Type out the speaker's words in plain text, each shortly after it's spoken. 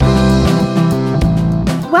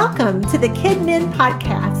Welcome to the Kid Men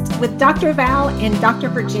Podcast with Dr. Val and Dr.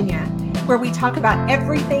 Virginia, where we talk about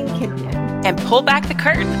everything kid men. And pull back the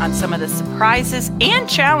curtain on some of the surprises and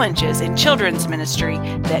challenges in children's ministry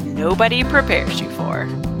that nobody prepares you for.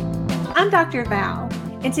 I'm Dr. Val,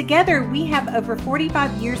 and together we have over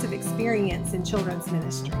 45 years of experience in children's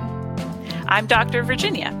ministry. I'm Dr.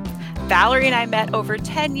 Virginia. Valerie and I met over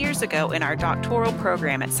 10 years ago in our doctoral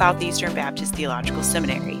program at Southeastern Baptist Theological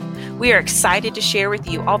Seminary. We are excited to share with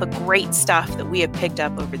you all the great stuff that we have picked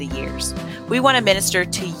up over the years. We want to minister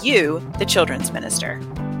to you, the children's minister.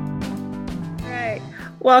 All right.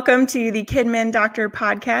 Welcome to the Kid Men Doctor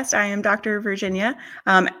Podcast. I am Dr. Virginia.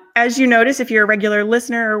 As you notice, if you're a regular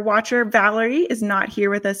listener or watcher, Valerie is not here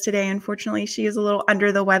with us today. Unfortunately, she is a little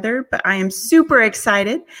under the weather, but I am super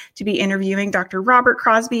excited to be interviewing Dr. Robert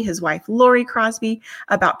Crosby, his wife, Lori Crosby,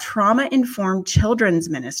 about trauma-informed children's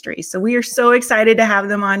ministry. So we are so excited to have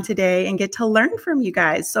them on today and get to learn from you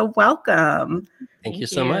guys. So welcome. Thank you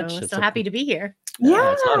so much. So happy to be here.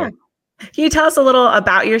 Yeah. Can you tell us a little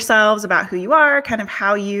about yourselves, about who you are, kind of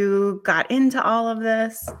how you got into all of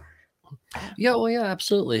this? Yeah,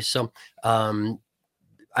 absolutely. So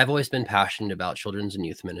I've always been passionate about children's and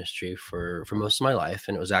youth ministry for most of my life.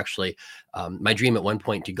 And it was actually my dream at one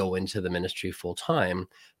point to go into the ministry full time.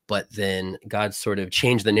 But then God sort of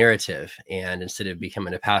changed the narrative. And instead of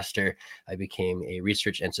becoming a pastor, I became a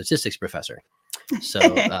research and statistics professor. So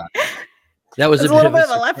that was a little bit of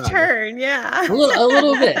a left turn. Yeah. a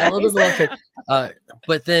little bit left turn.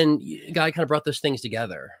 But then God kind of brought those things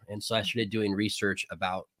together. And so I started doing research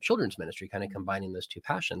about children's ministry, kind of combining those two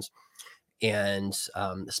passions. And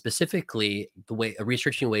specifically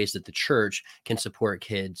researching ways that the church can support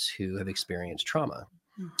kids who have experienced trauma.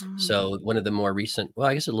 Mm-hmm. So one of the more recent,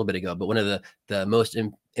 I guess a little bit ago, but one of the most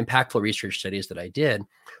impactful research studies that I did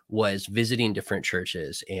was visiting different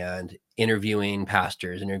churches and interviewing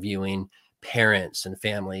pastors, interviewing parents and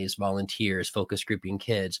families, volunteers, focus grouping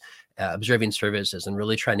kids, observing services, and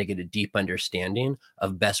really trying to get a deep understanding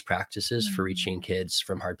of best practices for reaching kids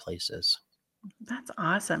from hard places. That's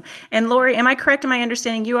awesome. And Lori, am I correct in my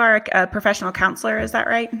understanding you are a professional counselor? Is that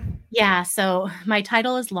right? Yeah. So my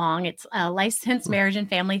title is long. It's a licensed marriage and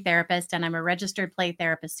family therapist, and I'm a registered play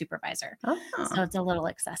therapist supervisor. Oh. So it's a little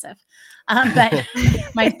excessive. But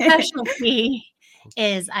my specialty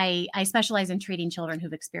is I specialize in treating children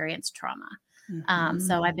who've experienced trauma. Mm-hmm.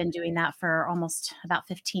 So I've been doing that for almost about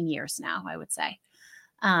 15 years now, I would say.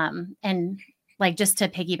 And like, just to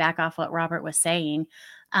piggyback off what Robert was saying,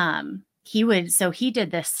 he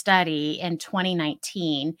did this study in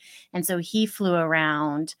 2019. And so he flew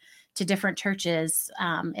around to different churches.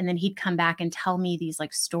 And then he'd come back and tell me these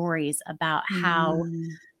like stories about how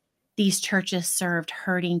these churches served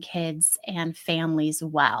hurting kids and families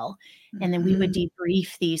well. And then we would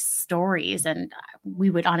debrief these stories, and we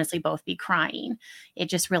would honestly both be crying. It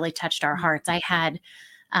just really touched our hearts. I had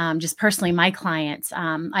just personally my clients,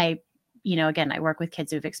 again, I work with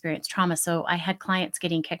kids who've experienced trauma. So I had clients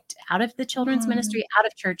getting kicked out of the children's ministry, out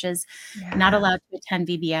of churches, not allowed to attend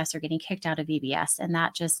VBS or getting kicked out of VBS. And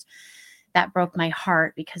that broke my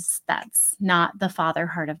heart, because that's not the father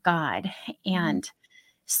heart of God. And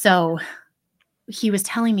so he was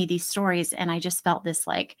telling me these stories, and I just felt this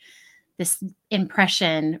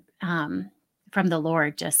impression from the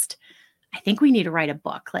Lord. I think we need to write a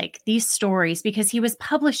book like these stories, because he was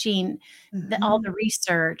publishing all the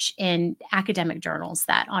research in academic journals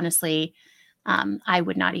that honestly, I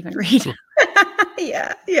would not even read.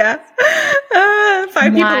 Yeah.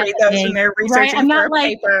 5 people read those and they're researching for a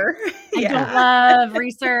paper. I don't love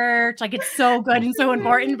research. Like, it's so good and so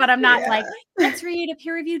important, but I'm not like, let's read a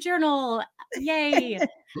peer-reviewed journal. Yay.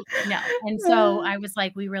 No. And so I was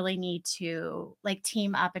like, we really need to like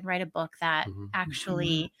team up and write a book that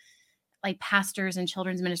actually like pastors and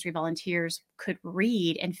children's ministry volunteers could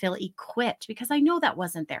read and feel equipped, because I know that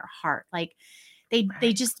wasn't their heart. Like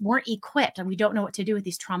they just weren't equipped, and we don't know what to do with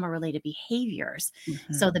these trauma related behaviors.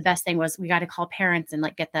 So the best thing was we got to call parents and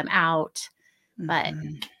like get them out. But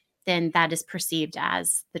then that is perceived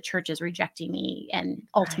as the church is rejecting me and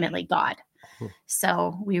ultimately God.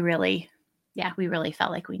 So we really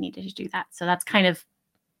felt like we needed to do that. So that's kind of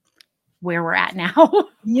where we're at now.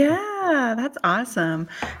 Yeah, that's awesome.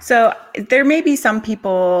 So there may be some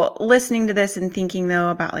people listening to this and thinking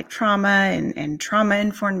though about like trauma and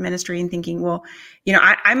trauma-informed ministry, and thinking, well,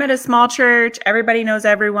 I'm at a small church. Everybody knows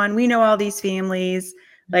everyone. We know all these families.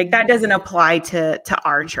 Like, that doesn't apply to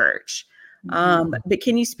our church. But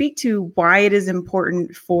can you speak to why it is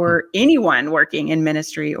important for anyone working in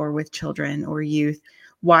ministry or with children or youth,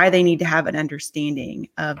 why they need to have an understanding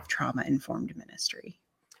of trauma-informed ministry?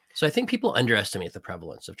 So I think people underestimate the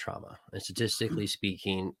prevalence of trauma. And statistically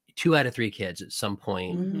speaking, 2 out of 3 kids at some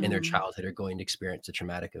point in their childhood are going to experience a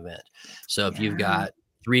traumatic event. So if you've got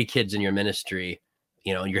 3 kids in your ministry,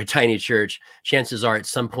 you're a tiny church, chances are at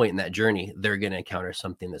some point in that journey, they're going to encounter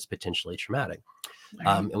something that's potentially traumatic.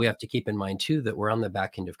 And we have to keep in mind too, that we're on the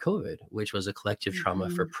back end of COVID, which was a collective trauma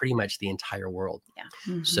for pretty much the entire world.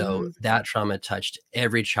 So that trauma touched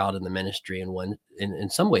every child in the ministry in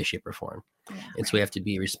some way, shape or form. And so we have to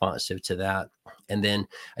be responsive to that. And then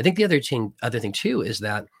I think the other thing too, is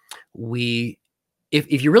that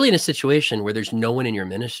if you're really in a situation where there's no one in your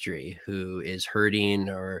ministry who is hurting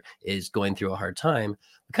or is going through a hard time,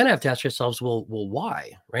 we kind of have to ask ourselves, well,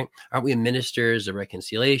 why, right? Aren't we ministers of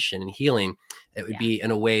reconciliation and healing? It would be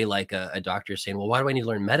in a way like a doctor saying, well, why do I need to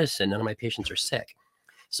learn medicine? None of my patients are sick.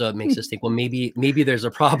 So it makes us think, well, maybe there's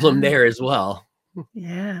a problem there as well.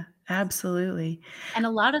 Yeah, absolutely. And a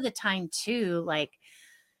lot of the time too, like,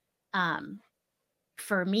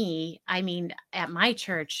 for me, I mean, at my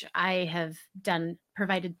church, I have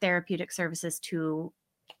provided therapeutic services to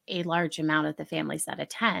a large amount of the families that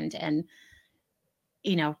attend, and,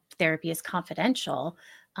 therapy is confidential.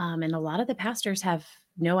 And a lot of the pastors have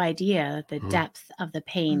no idea the depth of the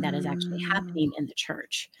pain that is actually happening in the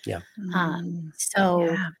church. Yeah.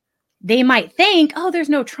 So they might think, oh, there's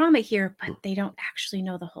no trauma here, but they don't actually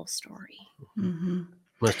know the whole story.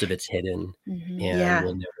 Most of it's hidden, and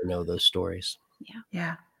we'll never know those stories.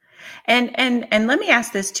 Yeah. And let me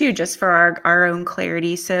ask this too, just for our own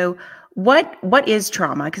clarity. So what is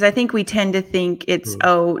trauma? Because I think we tend to think it's,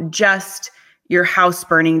 just your house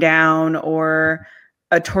burning down or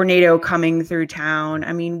a tornado coming through town.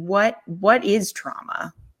 I mean, what is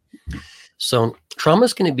trauma? So trauma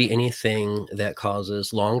is going to be anything that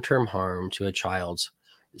causes long-term harm to a child's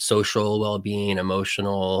social well-being,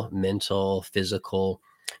 emotional, mental, physical,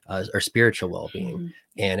 or spiritual well-being.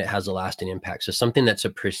 And it has a lasting impact. So something that's a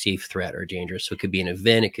perceived threat or dangerous. So it could be an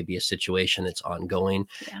event. It could be a situation that's ongoing.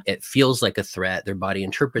 It feels like a threat. Their body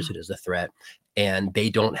interprets it as a threat, and they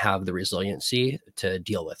don't have the resiliency to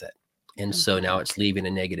deal with it. And so now it's leaving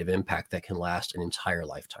a negative impact that can last an entire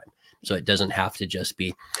lifetime. So it doesn't have to just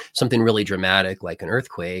be something really dramatic like an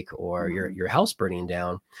earthquake or your house burning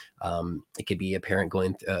down. It could be a parent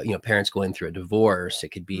parents going through a divorce. It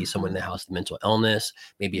could be someone in the house with mental illness.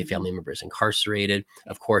 Maybe a family member is incarcerated.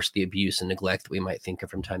 Of course, the abuse and neglect that we might think of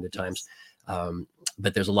from time to time.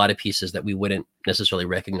 But there's a lot of pieces that we wouldn't necessarily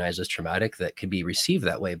recognize as traumatic that could be received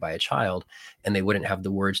that way by a child, and they wouldn't have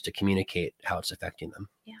the words to communicate how it's affecting them.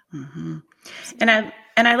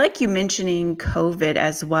 And I like you mentioning COVID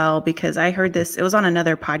as well, because I heard this, it was on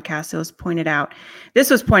another podcast. This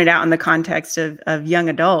was pointed out in the context of young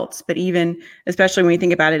adults, but even especially when we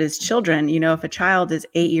think about it as children, if a child is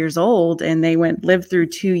 8 years old and they lived through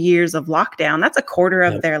 2 years of lockdown, that's a quarter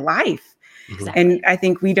of their life. And I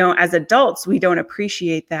think as adults, we don't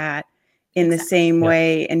appreciate that in the same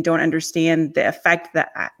way and don't understand the effect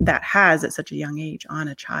that has at such a young age on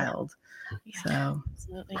a child. So,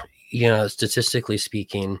 absolutely. Statistically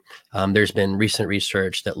speaking, there's been recent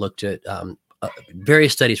research that looked at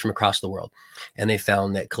various studies from across the world, and they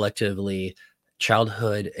found that collectively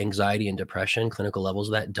childhood anxiety and depression, clinical levels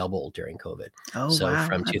of that doubled during COVID.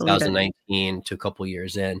 From 2019 to a couple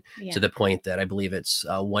years in, to the point that I believe it's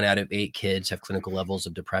 1 out of 8 kids have clinical levels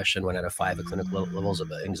of depression, 1 out of 5 have clinical levels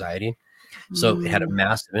of anxiety. So it had a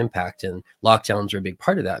massive impact, and lockdowns are a big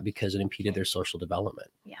part of that because it impeded their social development.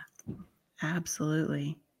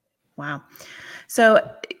 Absolutely. Wow.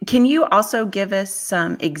 So can you also give us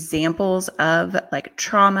some examples of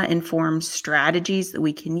trauma-informed strategies that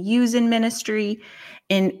we can use in ministry,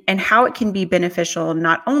 and how it can be beneficial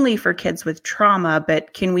not only for kids with trauma,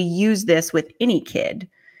 but can we use this with any kid?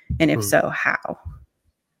 And if so, how?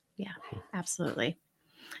 Yeah, absolutely.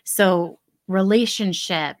 So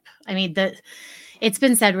relationship, I mean, it's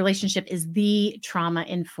been said relationship is the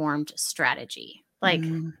trauma-informed strategy.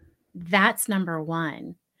 That's number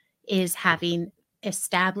one, is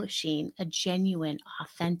establishing a genuine,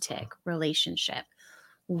 authentic relationship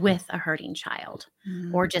with a hurting child,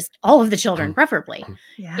 or just all of the children, preferably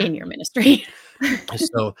in your ministry.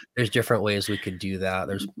 So there's different ways we could do that.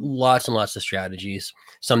 There's lots and lots of strategies.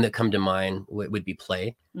 Some that come to mind would be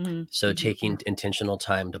play. So taking intentional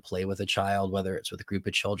time to play with a child, whether it's with a group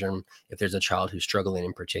of children, if there's a child who's struggling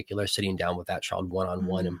in particular, sitting down with that child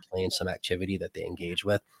one-on-one and playing some activity that they engage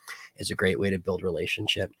with is a great way to build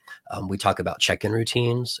relationship. We talk about check-in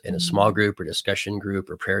routines in a small group or discussion group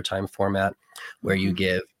or prayer time format, where you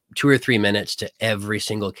give 2 or 3 minutes to every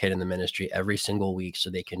single kid in the ministry every single week, so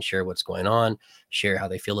they can share what's going on, share how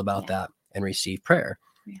they feel about that, and receive prayer.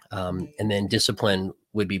 And then discipline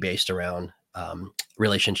would be based around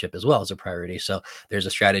relationship as well as a priority. So there's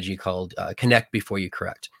a strategy called connect before you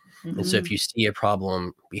correct. And so if you see a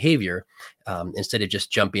problem behavior, instead of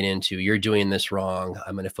just jumping into you're doing this wrong,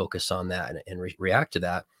 I'm going to focus on that and react to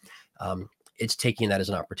that. It's taking that as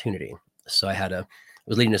an opportunity. So I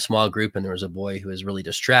was leading a small group, and there was a boy who was really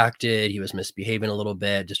distracted. He was misbehaving a little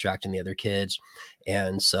bit, distracting the other kids.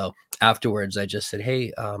 And so afterwards I just said,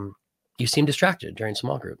 hey, you seem distracted during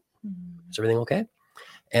small group. Is everything okay?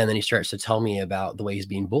 And then he starts to tell me about the way he's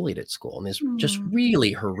being bullied at school in these just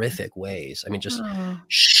really horrific ways. I mean, just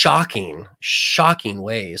shocking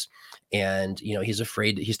ways. And, he's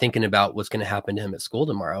afraid, he's thinking about what's going to happen to him at school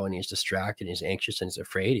tomorrow, and he's distracted, he's anxious, and he's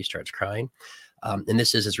afraid. He starts crying. And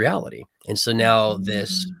this is his reality. And so now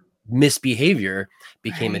this misbehavior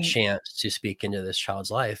became a chance to speak into this child's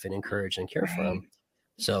life and encourage and care for him.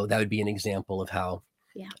 So that would be an example of how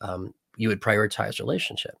you would prioritize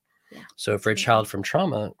relationship. So for a child from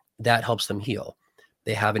trauma, that helps them heal.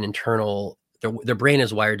 They have an internal, their brain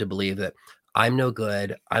is wired to believe that I'm no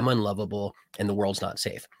good, I'm unlovable, and the world's not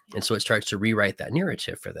safe. And so it starts to rewrite that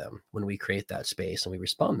narrative for them when we create that space and we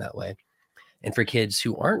respond that way. And for kids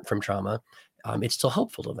who aren't from trauma, it's still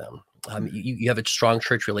helpful to them. You have a strong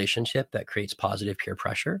church relationship that creates positive peer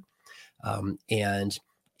pressure, and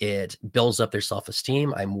it builds up their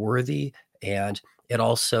self-esteem. I'm worthy. And it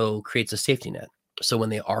also creates a safety net. So when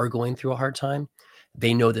they are going through a hard time,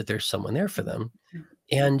 they know that there's someone there for them.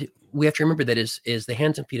 And we have to remember that is the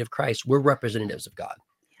hands and feet of Christ. We're representatives of God.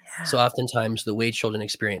 Yeah. So oftentimes the way children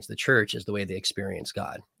experience the church is the way they experience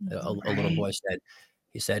God. A little boy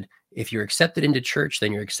said, if you're accepted into church,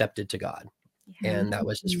 then you're accepted to God. And that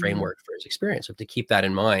was his framework for his experience. So to keep that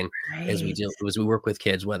in mind as we work with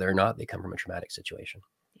kids, whether or not they come from a traumatic situation.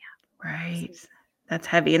 Yeah. Right. That's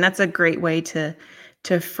heavy. And that's a great way to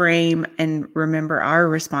frame and remember our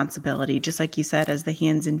responsibility, just like you said, as the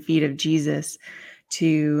hands and feet of Jesus,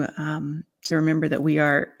 to remember that we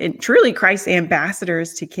are truly Christ's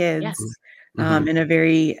ambassadors to kids in a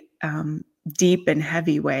very deep and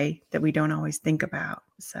heavy way that we don't always think about.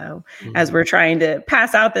 So as we're trying to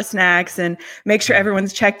pass out the snacks and make sure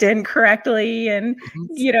everyone's checked in correctly and,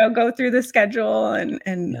 go through the schedule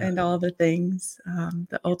and all the things,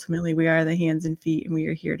 that ultimately we are the hands and feet, and we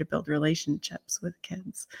are here to build relationships with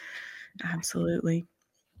kids. Absolutely.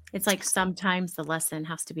 It's like sometimes the lesson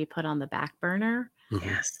has to be put on the back burner.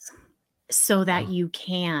 Yes. So that you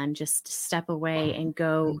can just step away and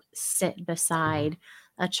go sit beside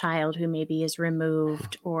a child who maybe is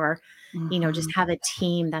removed, or, just have a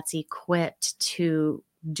team that's equipped to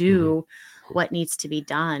do what needs to be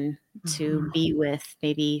done to be with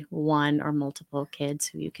maybe one or multiple kids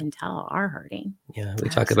who you can tell are hurting. Yeah. We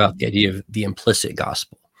talk about the idea of the implicit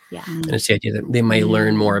gospel. Yeah. And it's the idea that they may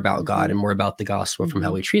learn more about God and more about the gospel from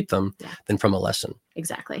how we treat them than from a lesson.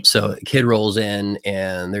 Exactly. So a kid rolls in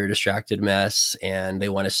and they're a distracted mess and they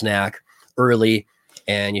want a snack early,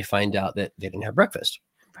 and you find out that they didn't have breakfast.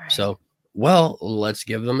 Right. So, let's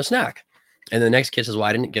give them a snack. And the next kid says, well,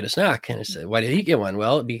 I didn't get a snack. And I said, why did he get one?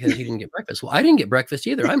 Well, because he didn't get breakfast. Well, I didn't get breakfast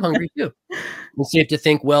either. I'm hungry too. And so you have to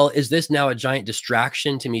think, well, is this now a giant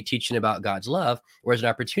distraction to me teaching about God's love? Or is it an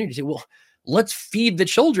opportunity to say, well, let's feed the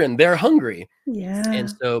children. They're hungry. Yeah. And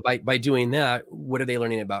so by doing that, what are they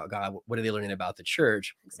learning about God? What are they learning about the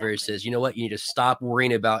church? Exactly. Where it says, you know what? You need to stop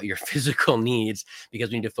worrying about your physical needs because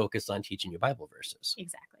we need to focus on teaching you Bible verses.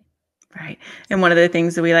 Exactly. Right. And one of the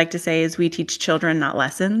things that we like to say is we teach children, not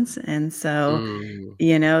lessons. And so,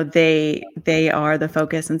 they are the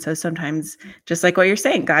focus. And so sometimes, just like what you're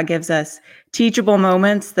saying, God gives us teachable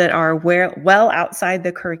moments that are well outside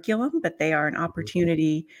the curriculum, but they are an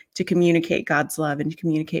opportunity to communicate God's love and to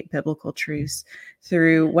communicate biblical truths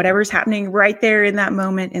through whatever's happening right there in that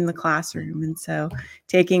moment in the classroom. And so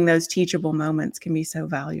taking those teachable moments can be so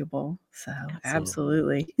valuable. So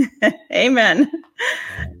absolutely. Amen.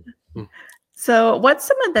 So what's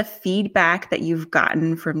some of the feedback that you've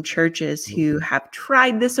gotten from churches who have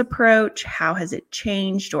tried this approach? How has it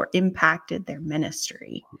changed or impacted their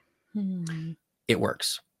ministry? It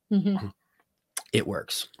works. It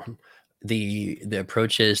works. The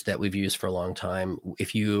approaches that we've used for a long time,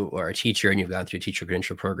 if you are a teacher and you've gone through a teacher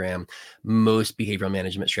credential program, most behavioral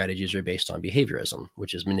management strategies are based on behaviorism,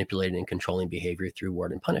 which is manipulating and controlling behavior through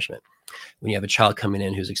reward and punishment. When you have a child coming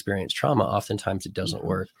in who's experienced trauma, oftentimes it doesn't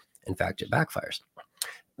work. In fact, it backfires.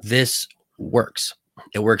 This works.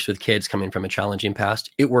 It works with kids coming from a challenging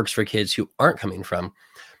past. It works for kids who aren't coming from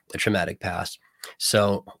a traumatic past.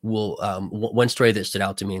 So one story that stood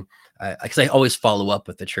out to me, because I always follow up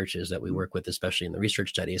with the churches that we work with, especially in the research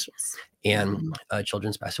studies, and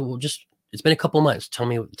children's pastor. Well, it's been a couple months. Tell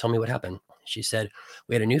me what happened. She said,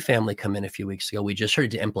 we had a new family come in a few weeks ago. We just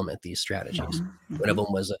started to implement these strategies. One of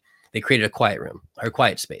them was they created a quiet room or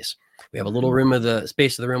quiet space. We have a little room of the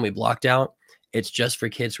space of the room we blocked out. It's just for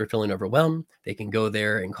kids who are feeling overwhelmed. They can go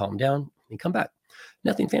there and calm down and come back.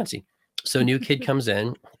 Nothing fancy. So new kid comes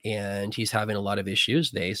in and he's having a lot of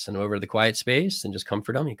issues. They send him over to the quiet space and just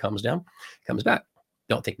comfort him. He calms down, comes back.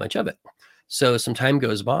 Don't think much of it. So some time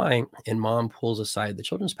goes by and mom pulls aside the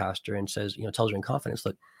children's pastor and says, tells her in confidence,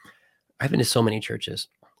 look, I've been to so many churches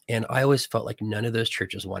and I always felt like none of those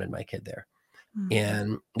churches wanted my kid there.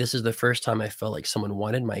 And this is the first time I felt like someone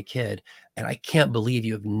wanted my kid. And I can't believe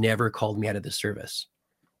you have never called me out of the service.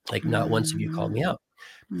 Like not once have you called me out.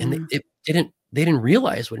 And they didn't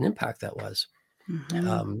realize what an impact that was.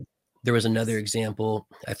 There was another example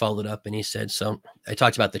I followed up and he said, so I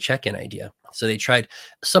talked about the check-in idea. So they tried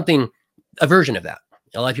a version of that.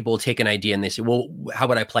 A lot of people will take an idea and they say, well, how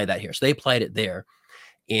would I apply that here? So they applied it there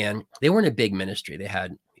and they weren't a big ministry. They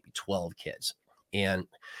had maybe 12 kids. And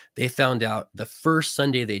they found out the first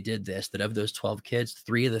Sunday they did this, that of those 12 kids,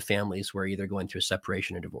 3 of the families were either going through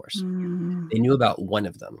separation or divorce. They knew about one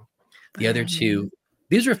of them. The other 2,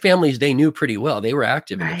 these are families they knew pretty well. They were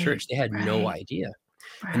active in the church. They had no idea.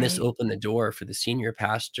 And this opened the door for the senior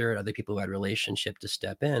pastor and other people who had relationship to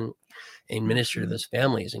step in and minister to those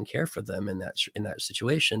families and care for them in that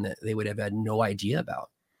situation that they would have had no idea about,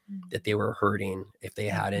 that they were hurting if they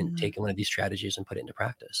hadn't taken one of these strategies and put it into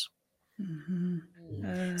practice.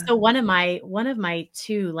 So one of my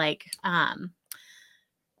 2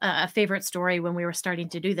 a favorite story when we were starting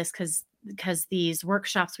to do this, because these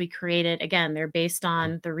workshops we created, again, they're based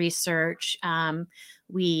on the research.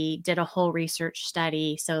 We did a whole research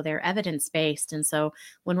study, so they're evidence-based. And so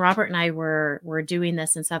when Robert and I were doing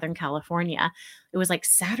this in Southern California, it was like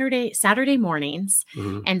Saturday mornings.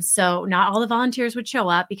 And so not all the volunteers would show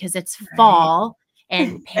up because it's fall.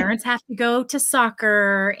 And parents have to go to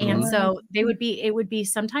soccer. And so it would be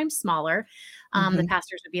sometimes smaller. The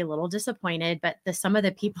pastors would be a little disappointed, but some of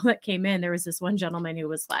the people that came in, there was this one gentleman who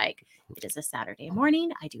was like, it is a Saturday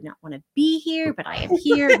morning. I do not want to be here, but I am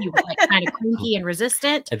here. He was like kind of cranky and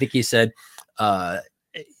resistant. I think he said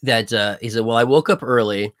he said, well, I woke up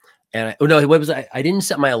early and I didn't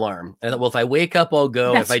set my alarm. And I thought, well, if I wake up, I'll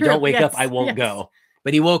go. That's if I true. don't wake up, I won't go.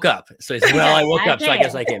 But he woke up. So he said, well, I woke up, so I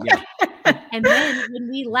guess I can. Yeah. And then when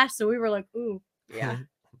we left, so we were like, ooh, yeah,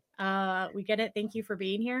 we get it. Thank you for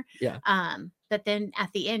being here. Yeah. But then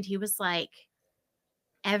at the end, he was like,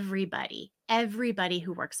 everybody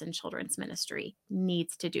who works in children's ministry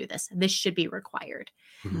needs to do this. This should be required.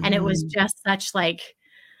 And it was just such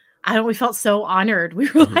we felt so honored. We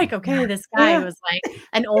were like, okay, this guy was like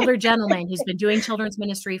an older gentleman who's been doing children's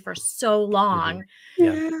ministry for so long.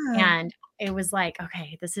 And it was like,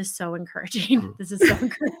 okay, this is so encouraging. This is so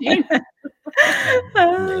encouraging.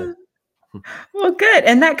 Well, good.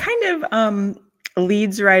 And that kind of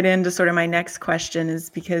leads right into sort of my next question, is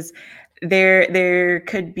because there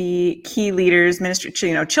could be key leaders, ministry,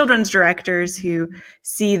 children's directors who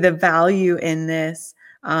see the value in this,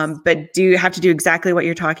 but do have to do exactly what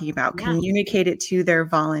you're talking about. Communicate it to their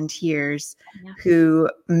volunteers who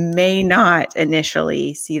may not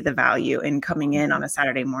initially see the value in coming in on a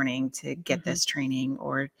Saturday morning to get this training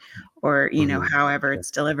or however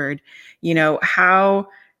it's delivered.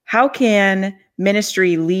 How can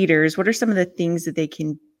ministry leaders, what are some of the things that they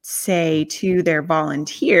can say to their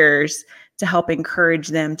volunteers to help encourage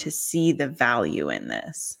them to see the value in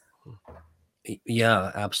this?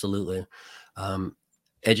 Yeah, absolutely.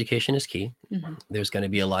 Education is key. There's going to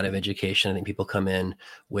be a lot of education. I think people come in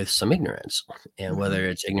with some ignorance, and whether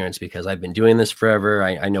it's ignorance because I've been doing this forever,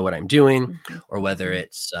 I know what I'm doing, or whether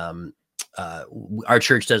it's our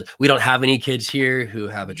church we don't have any kids here who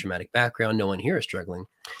have a traumatic background. No one here is struggling.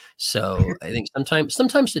 So I think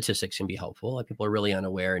sometimes statistics can be helpful. People are really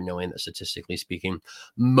unaware and knowing that statistically speaking,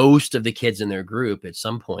 most of the kids in their group at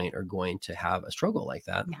some point are going to have a struggle like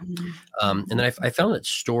that. And then I found that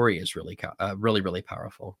story is really, really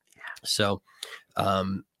powerful. So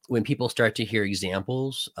when people start to hear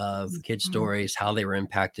examples of kids' stories, how they were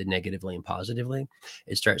impacted negatively and positively,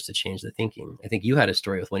 it starts to change the thinking. I think you had a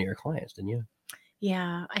story with one of your clients, didn't you?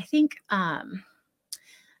 Yeah, I think, I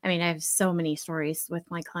have so many stories with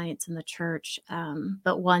my clients in the church,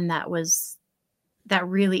 but one that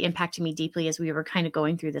really impacted me deeply as we were kind of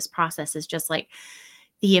going through this process is just like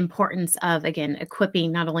the importance of, again,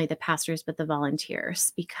 equipping not only the pastors, but the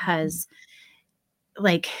volunteers, because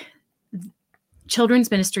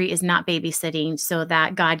children's ministry is not babysitting so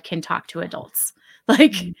that God can talk to adults,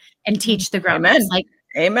 and teach the grown-ups.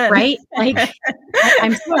 Amen. Right?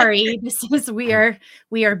 I'm sorry. We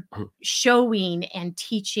are showing and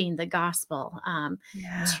teaching the gospel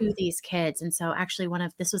to these kids. And so actually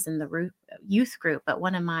this was in the youth group, but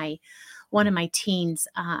one of my teens,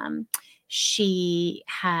 she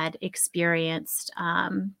had experienced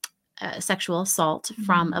sexual assault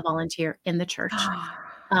from a volunteer in the church.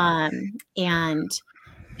 And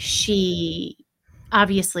she,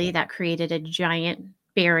 obviously that created a giant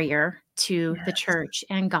barrier to the church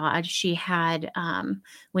and God. She had,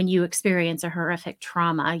 when you experience a horrific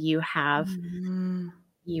trauma, you have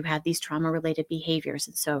these trauma related behaviors.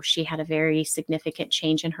 And so she had a very significant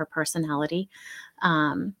change in her personality,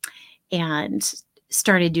 and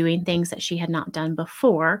started doing things that she had not done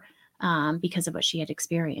before, because of what she had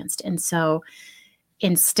experienced. And so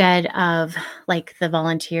instead of like the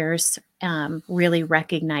volunteers really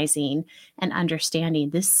recognizing and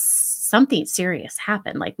understanding something serious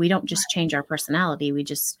happened, like we don't just change our personality, we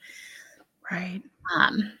just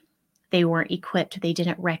they weren't equipped, they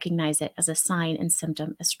didn't recognize it as a sign and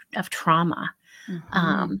symptom of trauma.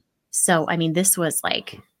 So I mean, this was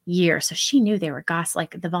like years, so she knew they were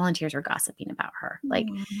like the volunteers were gossiping about her, like,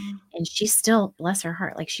 and she still, bless her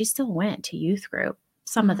heart, like she still went to youth group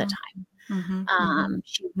some of the time.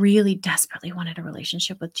 She really desperately wanted a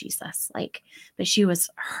relationship with Jesus, like, but she was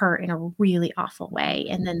hurt in a really awful way.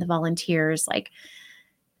 And then the volunteers, like,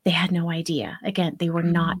 they had no idea. Again, they were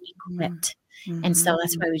not equipped. And so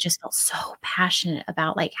that's why we just felt so passionate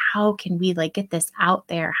about, like, how can we like get this out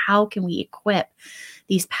there? How can we equip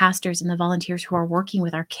these pastors and the volunteers who are working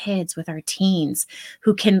with our kids, with our teens,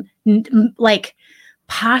 who can like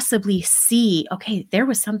possibly see, okay, there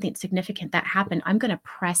was something significant that happened. I'm going to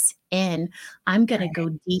press in. I'm going to go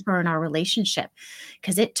deeper in our relationship,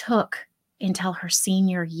 because it took until her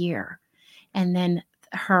senior year. And then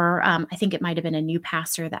her, I think it might've been a new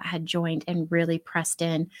pastor that had joined and really pressed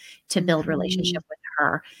in to build relationship with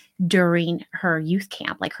her during her youth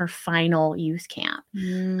camp, like her final youth camp.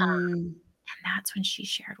 And that's when she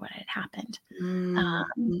shared what had happened.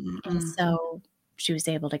 And so she was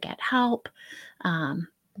able to get help,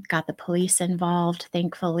 got the police involved,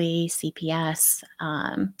 thankfully, CPS,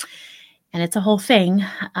 and it's a whole thing.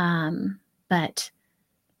 But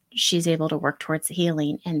she's able to work towards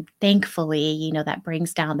healing. And thankfully, that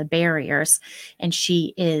brings down the barriers, and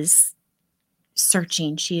she is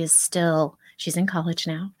searching. She's in college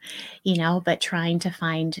now, but trying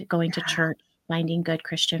to going to church, finding good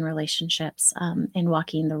Christian relationships, and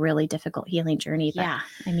walking the really difficult healing journey. But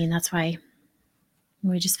I mean, that's why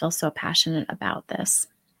we just feel so passionate about this.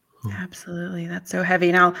 Absolutely. That's so heavy.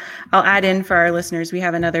 And I'll add in for our listeners, we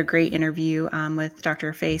have another great interview with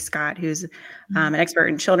Dr. Faye Scott, who's an expert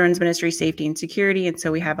in children's ministry safety and security. And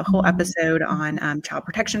so we have a whole episode on child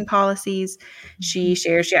protection policies. She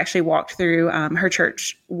actually walked through, her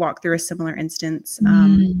church walked through a similar instance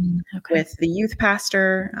with the youth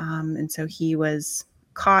pastor. And so he was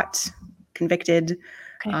caught, convicted.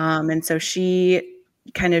 And so she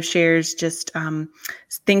kind of shares just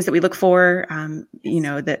things that we look for,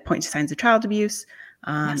 that point to signs of child abuse,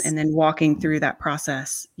 and then walking through that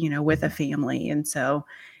process, with a family. And so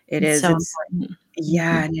it's important.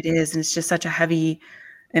 Yeah, and it is. And it's just such a heavy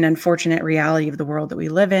and unfortunate reality of the world that we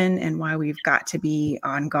live in, and why we've got to be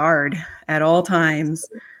on guard at all times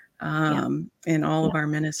in all of our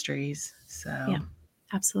ministries. So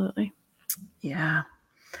absolutely. Yeah.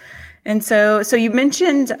 And so you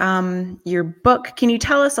mentioned your book. Can you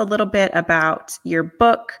tell us a little bit about your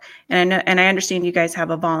book? And I understand you guys have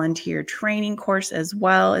a volunteer training course as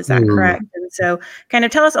well. Is that correct? And so kind of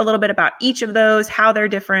tell us a little bit about each of those, how they're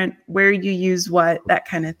different, where you use what, that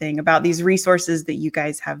kind of thing, about these resources that you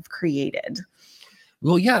guys have created.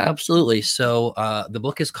 Well, yeah, absolutely. So the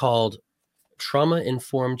book is called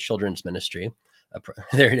Trauma-Informed Children's Ministry.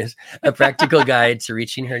 There it is, a practical guide to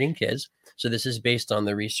reaching hurting kids. So this is based on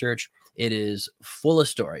the research. It is full of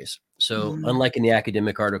stories. So unlike in the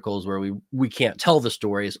academic articles where we can't tell the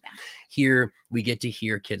stories, here we get to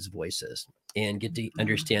hear kids' voices and get to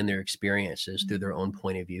understand their experiences through their own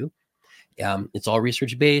point of view. It's all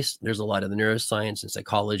research based. There's a lot of the neuroscience and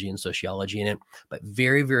psychology and sociology in it, but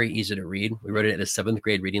very, very easy to read. We wrote it at a 7th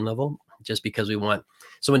grade reading level, just because we want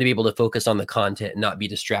someone to be able to focus on the content and not be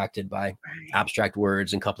distracted by abstract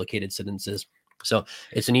words and complicated sentences. So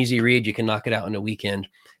it's an easy read. You can knock it out in a weekend.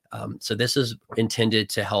 So this is intended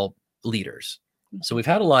to help leaders. So we've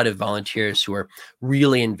had a lot of volunteers who are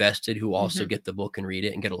really invested, who also get the book and read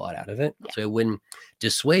it and get a lot out of it. So it wouldn't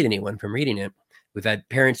dissuade anyone from reading it. We've had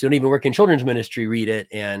parents who don't even work in children's ministry read it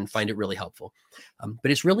and find it really helpful. But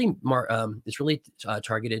it's really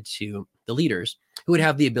targeted to the leaders who would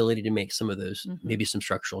have the ability to make some of those, maybe some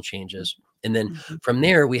structural changes. And then from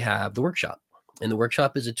there, we have the workshop. And the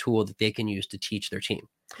workshop is a tool that they can use to teach their team.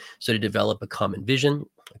 So to develop a common vision,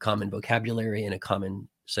 a common vocabulary, and a common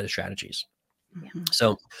set of strategies. Mhm.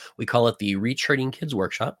 So we call it the Reach Hurting Kids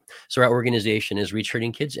Workshop. So our organization is Reach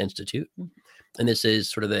Hurting Kids Institute. And this is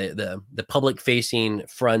sort of the public facing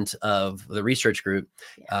front of the research group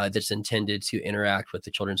that's intended to interact with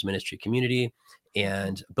the children's ministry community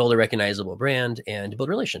and build a recognizable brand and build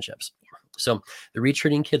relationships. So the Reach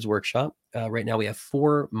Hurting Kids Workshop, right now we have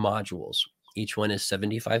 4 modules. Each one is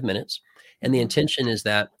 75 minutes. And the intention is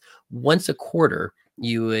that once a quarter,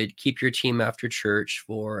 you would keep your team after church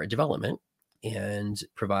for a development and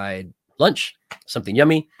provide lunch, something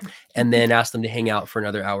yummy, and then ask them to hang out for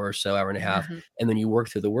another hour or so, hour and a half. And then you work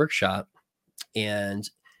through the workshop, and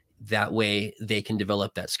that way they can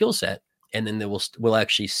develop that skill set. And then we'll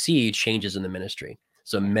actually see changes in the ministry.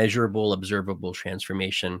 So measurable, observable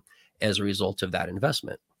transformation as a result of that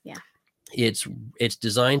investment. Yeah. It's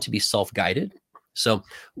designed to be self-guided. So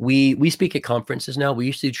we speak at conferences now. We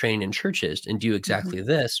used to do training in churches and do exactly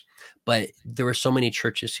this, but there were so many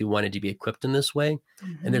churches who wanted to be equipped in this way.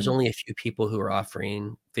 And there's only a few people who are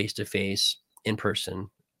offering face-to-face, in-person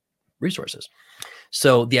resources.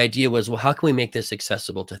 So the idea was, well, how can we make this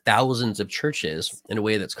accessible to thousands of churches in a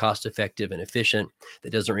way that's cost-effective and efficient,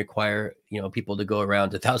 that doesn't require, people to go around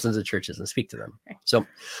to thousands of churches and speak to them. So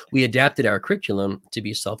we adapted our curriculum to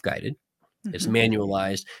be self-guided. It's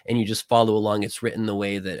manualized, and you just follow along. It's written the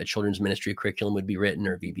way that a children's ministry curriculum would be written,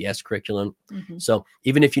 or VBS curriculum. So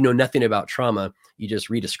even if you know nothing about trauma, you just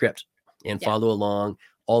read a script and follow along.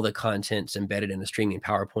 All the content's embedded in a streaming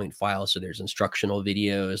PowerPoint file. So there's instructional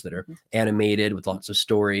videos that are animated with lots of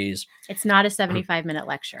stories. It's not a 75-minute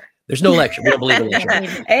lecture. There's no lecture. We don't believe in lecture.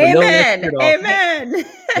 Amen. Amen.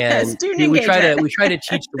 And we try to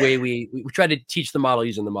teach the way we try to teach the model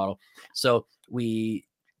using the model. So we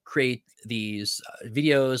create these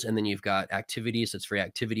videos, and then you've got activities that's very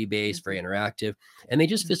activity based, very interactive, and they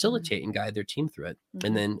just facilitate and guide their team through it.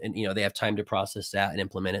 And then they have time to process that and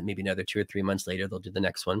implement it. Maybe another 2 or 3 months later, they'll do the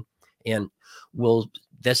next one. And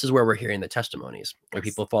this is where we're hearing the testimonies, where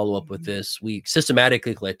people follow up with this. We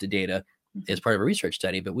systematically collect the data as part of a research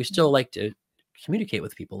study, but we still like to communicate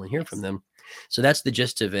with people and hear from them. So that's the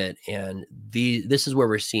gist of it. And this is where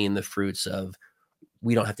we're seeing the fruits of,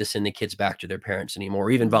 we don't have to send the kids back to their parents anymore, or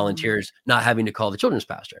even volunteers not having to call the children's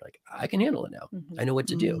pastor. Like, I can handle it now. I know what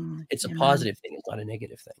to do. It's a positive thing. It's not a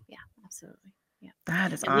negative thing. Yeah, absolutely. Yeah.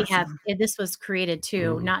 That is and awesome. This was created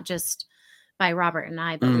too, not just by Robert and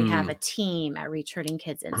I, but we have a team at Reach Hurting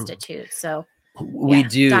Kids Institute. So we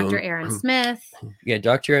do. Dr. Erin Smith. Yeah,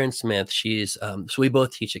 Dr. Erin Smith. She's so we both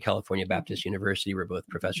teach at California Baptist University. We're both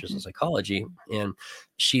professors in psychology, and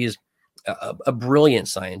she's a brilliant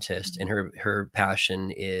scientist, and her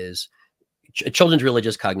passion is children's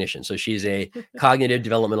religious cognition. So she's a cognitive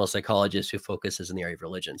developmental psychologist who focuses in the area of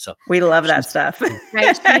religion. So we love that stuff.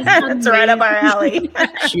 Right, it's right up our alley.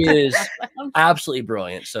 She is absolutely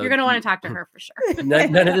brilliant. So you're going to want to talk to her for sure.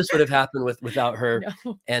 none of this would have happened without her.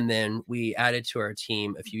 No. And then we added to our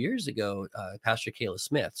team a few years ago, Pastor Kayla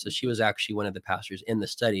Smith. So she was actually one of the pastors in the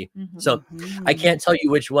study. So I can't tell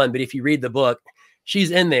you which one, but if you read the book,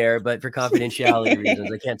 she's in there, but for confidentiality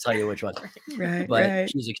reasons, I can't tell you which one.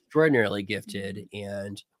 But she's extraordinarily gifted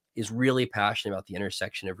and is really passionate about the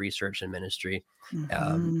intersection of research and ministry.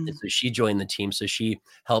 And so she joined the team. So she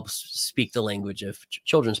helps speak the language of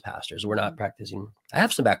children's pastors. We're not practicing. I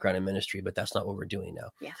have some background in ministry, but that's not what we're doing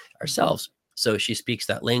now ourselves. So she speaks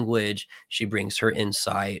that language. She brings her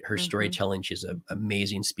insight, her storytelling. She's an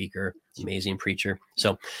amazing speaker, amazing preacher.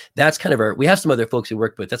 So that's kind of we have some other folks we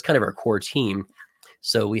work with. That's kind of our core team.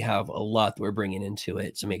 So we have a lot that we're bringing into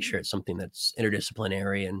it to make sure it's something that's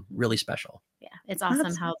interdisciplinary and really special. Yeah, it's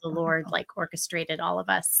awesome how the Lord orchestrated all of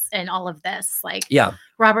us and all of this.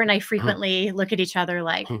 Robert and I frequently look at each other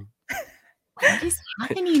like, what is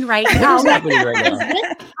happening right now? Is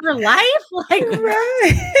this our life? Right.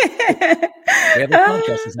 We have a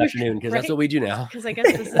podcast this afternoon because that's what we do now. Because I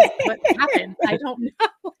guess this is what happened. I don't know.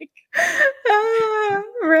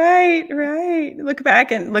 Right. Look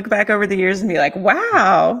back over the years and be like,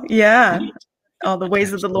 wow, yeah. All the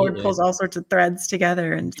ways that the Lord pulls all sorts of threads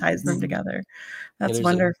together and ties them together. That's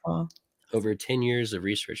wonderful. Over 10 years of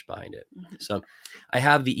research behind it. So I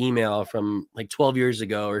have the email from 12 years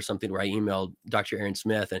ago or something where I emailed Dr. Erin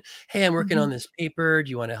Smith and, hey, I'm working on this paper. Do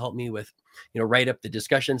you want to help me with, write up the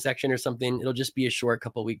discussion section or something? It'll just be a short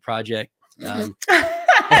couple-week project.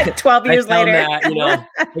 12 years later,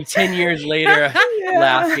 that, 10 years later,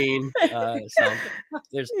 laughing. So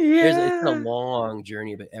it's been a long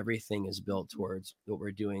journey, but everything is built towards what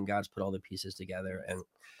we're doing. God's put all the pieces together, and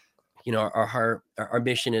our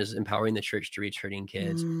mission is empowering the church to reach hurting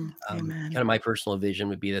kids. Kind of my personal vision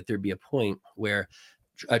would be that there'd be a point where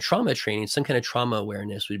trauma training, some kind of trauma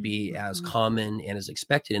awareness would be as common and as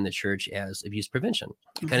expected in the church as abuse prevention.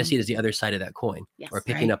 I kind of see it as the other side of that coin, or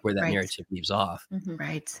picking up where that narrative leaves off.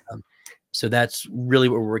 So that's really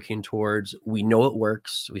what we're working towards. We know it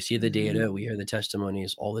works. We see the data, we hear the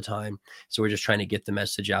testimonies all the time. So we're just trying to get the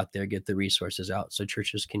message out there, get the resources out so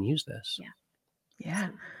churches can use this. Yeah.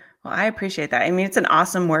 Well, I appreciate that. I mean, it's an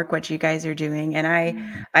awesome work, what you guys are doing. And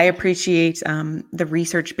I appreciate the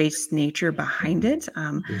research-based nature behind it.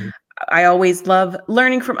 I always love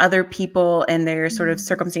learning from other people and their sort of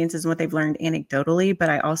circumstances and what they've learned anecdotally. But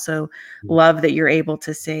I also love that you're able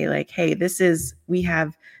to say, like, hey, we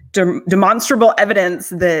have demonstrable evidence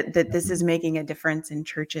that this is making a difference in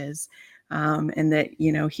churches. And that,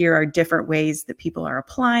 here are different ways that people are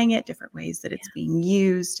applying it, different ways that it's being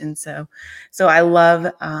used. And so I love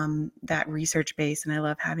that research base, and I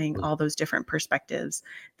love having all those different perspectives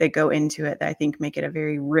that go into it that I think make it a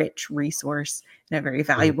very rich resource and a very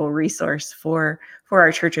valuable resource for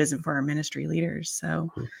our churches and for our ministry leaders.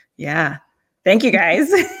 So yeah, thank you guys.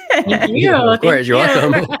 Thank you. Of course, you're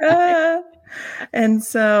welcome. And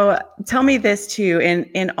so tell me this too,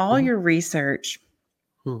 in all your research,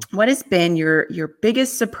 what has been your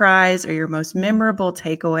biggest surprise or your most memorable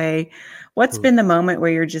takeaway? What's been the moment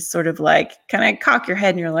where you're just sort of like, kind of cock your head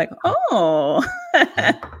and you're like, oh.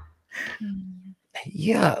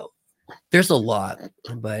 Yeah, there's a lot,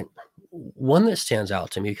 but one that stands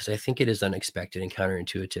out to me, because I think it is unexpected and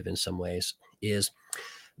counterintuitive in some ways, is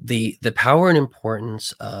the power and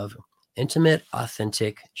importance of intimate,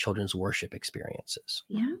 authentic children's worship experiences.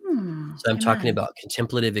 So I'm talking about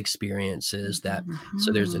contemplative experiences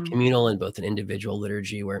so there's a communal and both an individual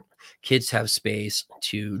liturgy where kids have space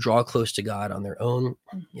to draw close to God on their own.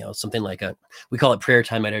 Something like we call it prayer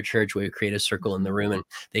time at our church, where we create a circle in the room and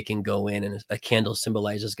they can go in, and a candle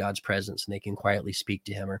symbolizes God's presence, and they can quietly speak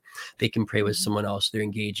to him, or they can pray with someone else. They're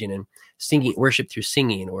engaging in singing, worship through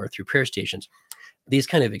singing or through prayer stations. These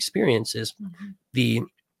kind of experiences, the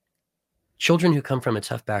children who come from a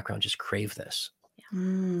tough background just crave this.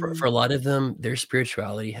 For a lot of them, their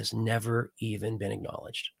spirituality has never even been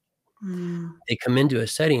acknowledged. They come into a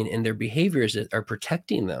setting and their behaviors that are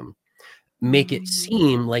protecting them make it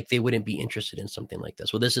seem like they wouldn't be interested in something like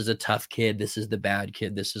this. Well, this is a tough kid. This is the bad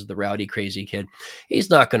kid. This is the rowdy, crazy kid. He's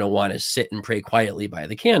not going to want to sit and pray quietly by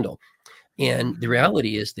the candle. And the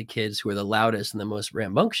reality is the kids who are the loudest and the most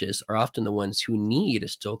rambunctious are often the ones who need a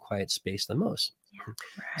still, quiet space the most.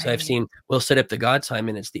 So I've seen, we'll set up the God time,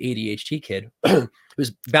 and it's the ADHD kid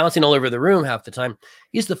who's bouncing all over the room half the time.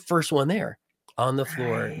 He's the first one there on the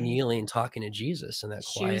floor, kneeling, talking to Jesus, and that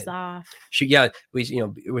quiet. Shoes off.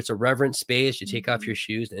 It's a reverent space. You take off your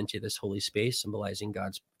shoes and into this holy space, symbolizing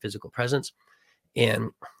God's physical presence. And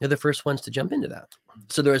they're the first ones to jump into that.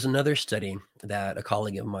 So there was another study that a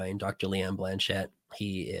colleague of mine, Dr. Leanne Blanchette,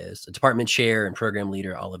 he is a department chair and program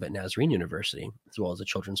leader at Olivet Nazarene University, as well as a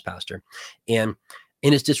children's pastor. And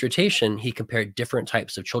in his dissertation, he compared different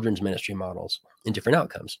types of children's ministry models and different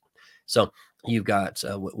outcomes. So you've got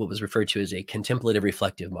what was referred to as a contemplative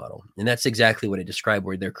reflective model. And that's exactly what I described,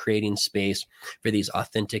 where they're creating space for these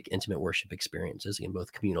authentic, intimate worship experiences in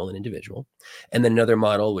both communal and individual. And then another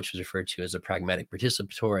model, which was referred to as a pragmatic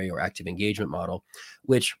participatory or active engagement model,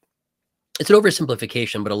 which it's an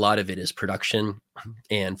oversimplification, but a lot of it is production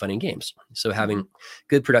and fun and games. So having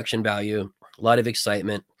good production value, a lot of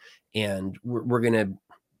excitement, and we're going to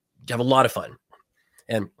have a lot of fun.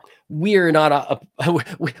 And we are not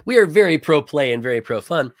we are very pro play and very pro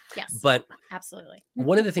fun. Yes, but absolutely.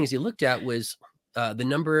 One of the things he looked at was the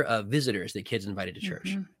number of visitors that kids invited to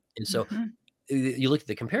church. And so you look at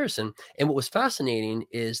the comparison, and what was fascinating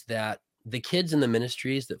is that the kids in the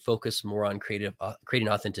ministries that focus more on creating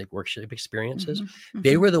authentic worship experiences,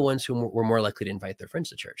 they were the ones who were more likely to invite their friends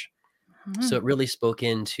to church. So it really spoke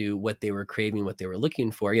into what they were craving, what they were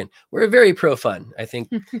looking for. Again, we're very pro fun. I think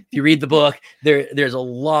if you read the book, there's a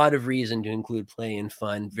lot of reason to include play and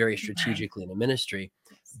fun very strategically in a ministry,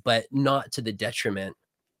 but not to the detriment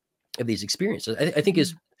of these experiences. I think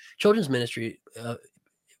as children's ministry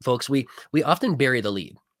folks, we often bury the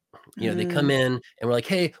lead. They come in and we're like,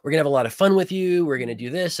 hey, we're gonna have a lot of fun with you. We're gonna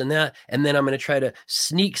do this and that. And then I'm gonna try to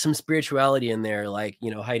sneak some spirituality in there, like,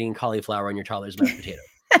 hiding cauliflower on your toddler's mashed potato.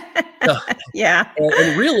 So,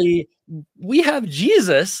 and really, we have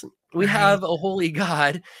Jesus. We have a holy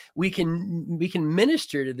God. We can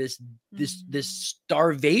minister to this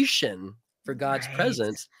starvation for God's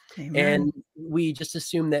presence. Amen. And we just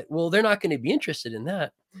assume that, well, they're not going to be interested in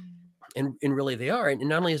that. And really they are. And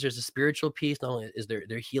not only is there's a spiritual piece, not only is there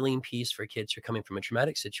healing piece for kids who are coming from a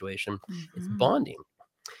traumatic situation, it's bonding.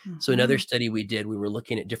 So another study we did, we were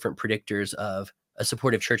looking at different predictors of a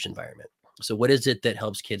supportive church environment. So what is it that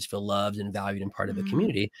helps kids feel loved and valued and part of a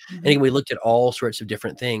community? And again, we looked at all sorts of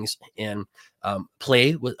different things, and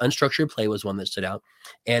unstructured play was one that stood out.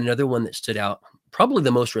 And another one that stood out, probably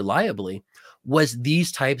the most reliably, was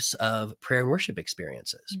these types of prayer and worship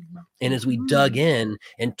experiences. And as we dug in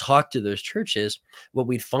and talked to those churches, what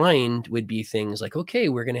we'd find would be things like, okay,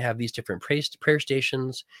 we're going to have these different prayer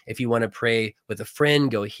stations. If you want to pray with a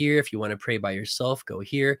friend, go here. If you want to pray by yourself, go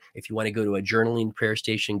here. If you want to go to a journaling prayer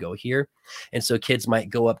station, go here. And so kids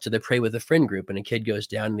might go up to the pray with a friend group, and a kid goes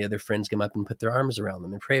down and the other friends come up and put their arms around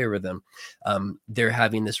them and pray over them. They're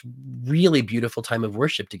having this really beautiful time of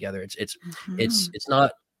worship together. It's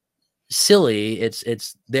not silly. It's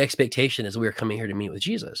the expectation is we're coming here to meet with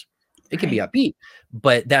Jesus. It can be upbeat,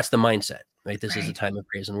 but that's the mindset, right? This is a time of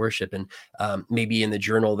praise and worship. And maybe in the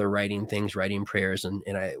journal, they're writing prayers. And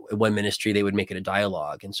one ministry, they would make it a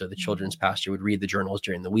dialogue. And so the children's pastor would read the journals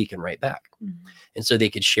during the week and write back. And so they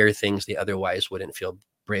could share things they otherwise wouldn't feel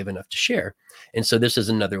brave enough to share. And so this is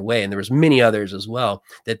another way. And there was many others as well,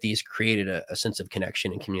 that these created a sense of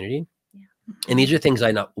connection and community. And these are things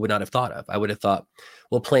I would not have thought of. I would have thought,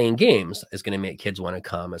 well, playing games is going to make kids want to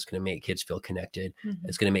come. It's going to make kids feel connected.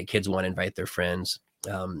 It's going to make kids want to invite their friends.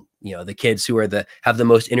 The kids who have the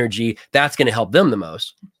most energy, that's going to help them the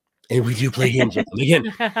most. And we do play games with them.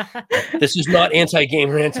 Again, this is not anti-game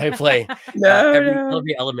or anti-play.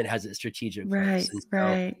 Every element has its strategic place.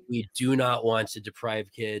 So we do not want to deprive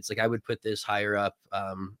kids. Like I would put this higher up,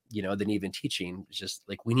 than even teaching. It's just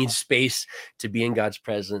like we need space to be in God's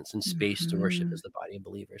presence and space to worship as the body of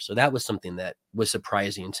believers. So that was something that was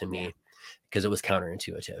surprising to me because it was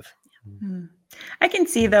counterintuitive. I can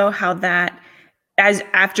see though how that, as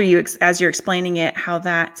you're explaining it, how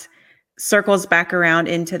that circles back around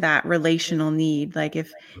into that relational need. Like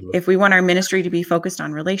if we want our ministry to be focused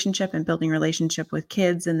on relationship and building relationship with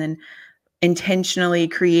kids, and then intentionally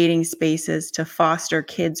creating spaces to foster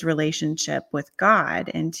kids' relationship with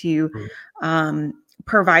God and to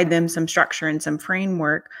provide them some structure and some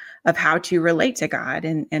framework of how to relate to God.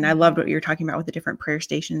 And I loved what you were talking about with the different prayer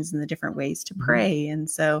stations and the different ways to pray. And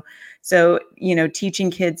so,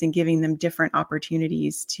 teaching kids and giving them different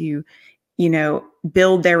opportunities to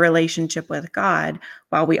build their relationship with God,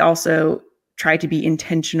 while we also try to be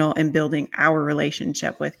intentional in building our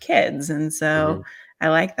relationship with kids. And so I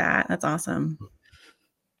like that. That's awesome.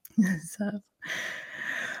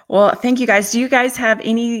 Well, thank you guys. Do you guys have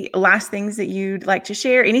any last things that you'd like to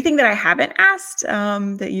share? Anything that I haven't asked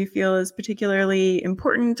that you feel is particularly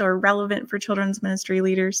important or relevant for children's ministry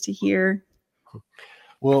leaders to hear?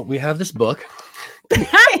 Well, we have this book.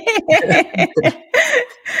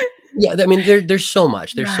 Yeah, I mean, there's so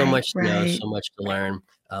much. There's so much to know, so much to learn.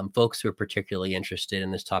 Folks who are particularly interested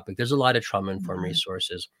in this topic, there's a lot of trauma-informed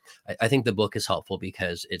resources. I think the book is helpful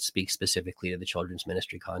because it speaks specifically to the children's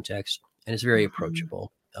ministry context, and it's very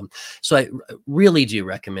approachable. So I really do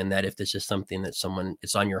recommend that if this is something that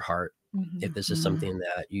it's on your heart, if this is something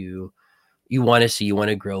that you want to see, you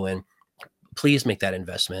want to grow in, please make that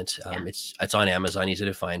investment. It's on Amazon, easy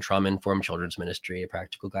to find. Trauma-Informed Children's Ministry, a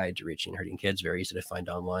practical guide to reaching and hurting kids, very easy to find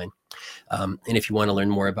online. And if you want to learn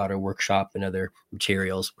more about our workshop and other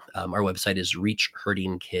materials, our website is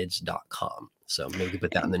reachhurtingkids.com. So maybe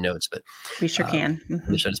put that in the notes, but we sure can.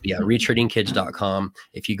 reachhurtingkids.com.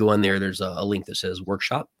 If you go on there, there's a link that says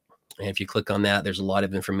workshop. And if you click on that, there's a lot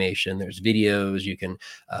of information. There's videos. You can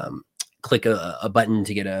click a button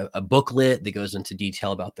to get a booklet that goes into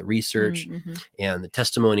detail about the research and the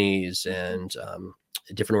testimonies and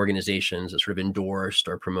different organizations that sort of endorsed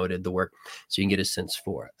or promoted the work. So you can get a sense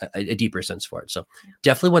for a deeper sense for it. So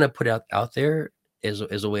definitely want to put out there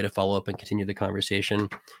as a way to follow up and continue the conversation.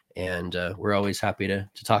 And we're always happy to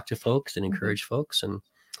talk to folks and encourage folks, and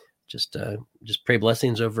just pray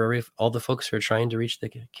blessings over all the folks who are trying to reach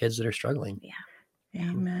the kids that are struggling.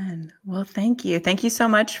 Amen. Well, thank you. Thank you so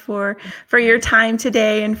much for your time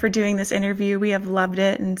today and for doing this interview. We have loved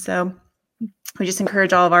it. And so we just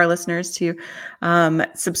encourage all of our listeners to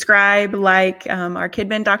subscribe, like our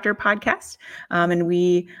KidMin Doctor podcast. And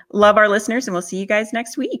we love our listeners, and we'll see you guys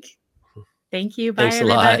next week. Thank you. Bye, Thanks a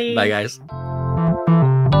everybody. lot. Bye, guys.